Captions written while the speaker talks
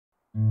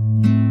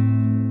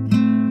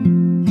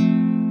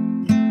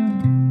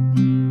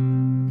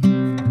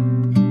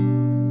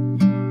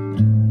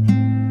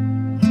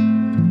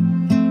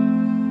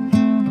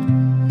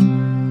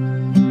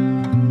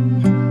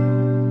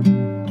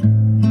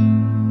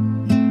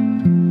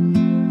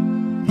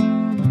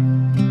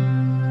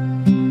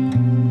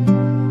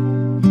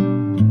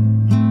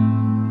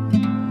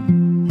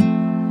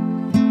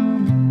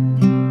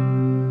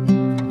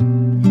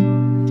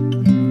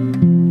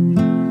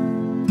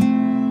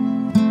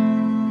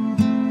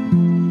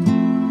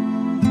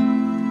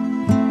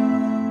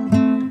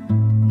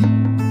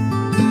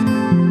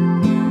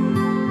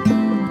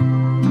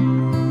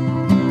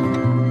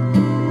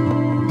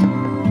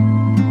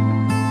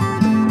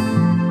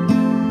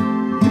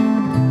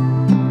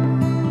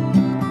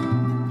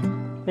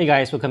Hey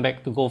guys, welcome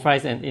back to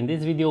Goldfries, and in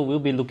this video we'll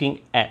be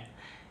looking at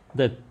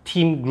the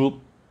TeamGroup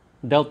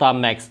Delta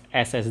Max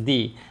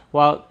SSD.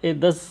 While it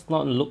does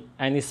not look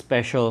any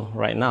special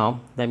right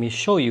now, let me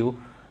show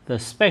you the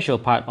special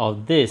part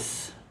of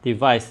this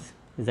device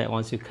is that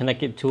once you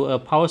connect it to a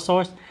power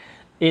source,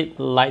 it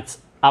lights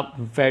up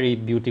very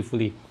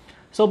beautifully.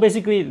 So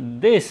basically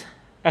this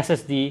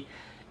SSD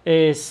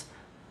is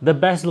the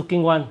best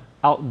looking one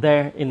out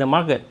there in the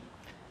market,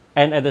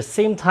 and at the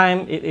same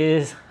time it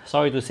is,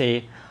 sorry to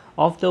say,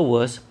 of the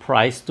worst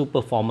price to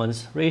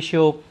performance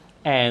ratio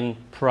and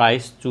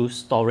price to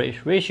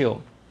storage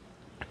ratio.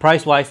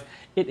 Price wise,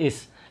 it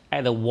is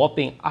at a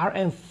whopping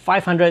Rm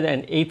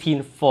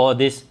 518 for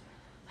this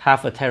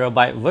half a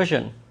terabyte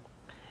version.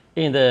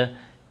 In the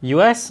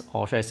US,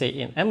 or should I say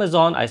in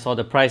Amazon, I saw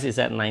the price is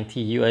at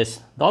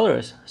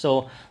 $90.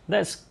 So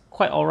that's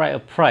quite alright a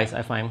price,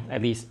 I find,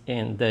 at least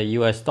in the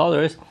US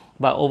dollars.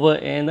 But over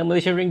in the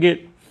Malaysian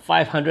ringgit,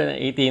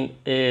 518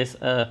 is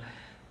a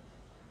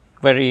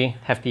very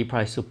hefty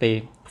price to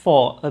pay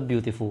for a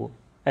beautiful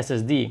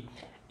SSD.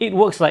 It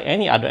works like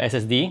any other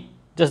SSD,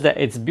 just that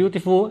it's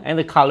beautiful and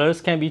the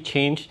colors can be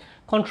changed,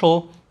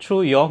 controlled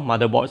through your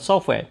motherboard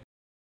software.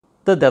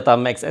 The Delta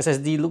Max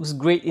SSD looks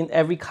great in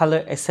every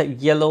color except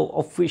yellow,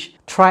 of which,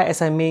 try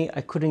as I may,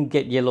 I couldn't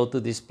get yellow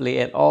to display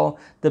at all.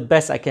 The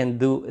best I can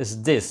do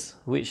is this,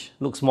 which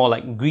looks more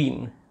like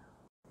green.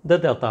 The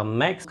Delta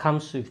Max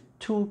comes with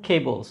two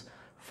cables.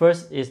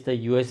 First is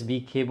the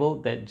USB cable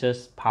that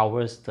just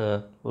powers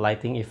the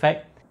lighting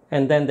effect,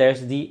 and then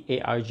there's the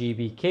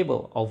ARGB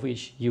cable, of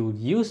which you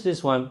use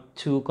this one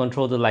to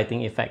control the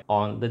lighting effect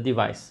on the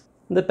device.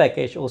 The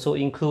package also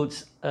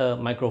includes a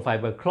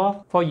microfiber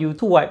cloth for you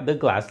to wipe the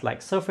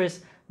glass-like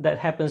surface that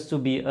happens to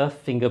be a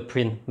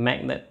fingerprint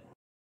magnet.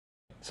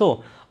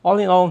 So all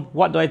in all,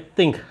 what do I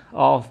think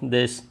of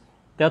this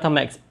Delta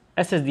Max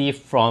SSD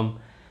from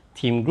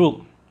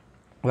TeamGroup?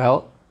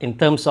 Well, in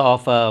terms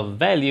of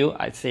value,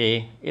 I'd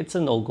say it's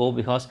a no-go,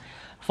 because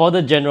for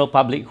the general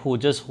public who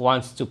just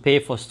wants to pay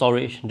for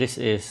storage, this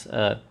is,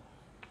 like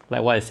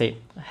what I said,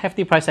 a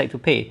hefty price tag to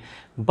pay.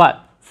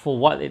 But for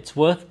what it's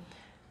worth,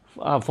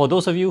 for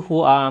those of you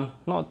who are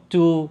not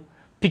too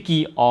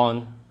picky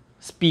on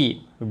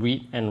speed,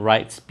 read and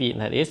write speed,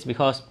 that is,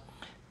 because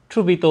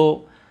truth be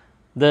told,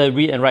 the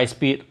read and write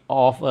speed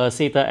of a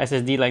SATA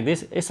SSD like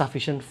this is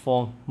sufficient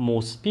for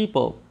most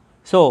people.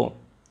 So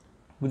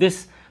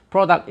this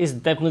product is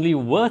definitely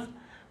worth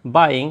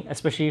buying,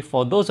 especially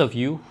for those of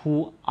you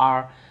who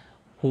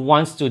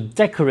wants to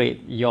decorate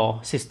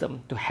your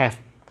system, to have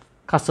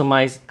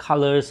customized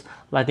colors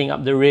lighting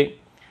up the rig.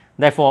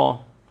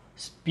 Therefore,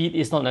 speed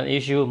is not an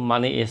issue,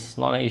 money is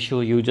not an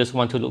issue, you just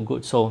want to look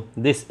good. So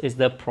this is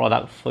the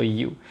product for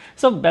you.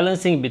 So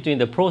balancing between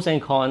the pros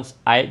and cons,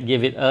 I'd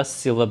give it a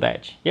silver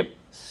badge. Yep,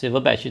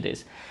 silver badge it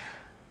is.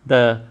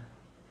 The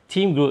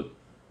TeamGroup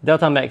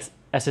Delta Max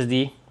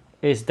SSD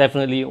is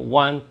definitely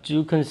one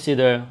to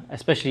consider,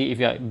 especially if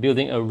you're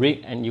building a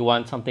rig and you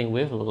want something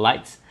with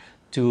lights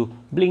to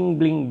bling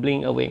bling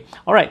bling away.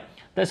 Alright,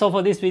 that's all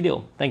for this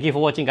video. Thank you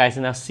for watching guys,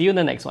 and I'll see you in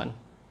the next one.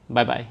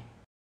 Bye bye.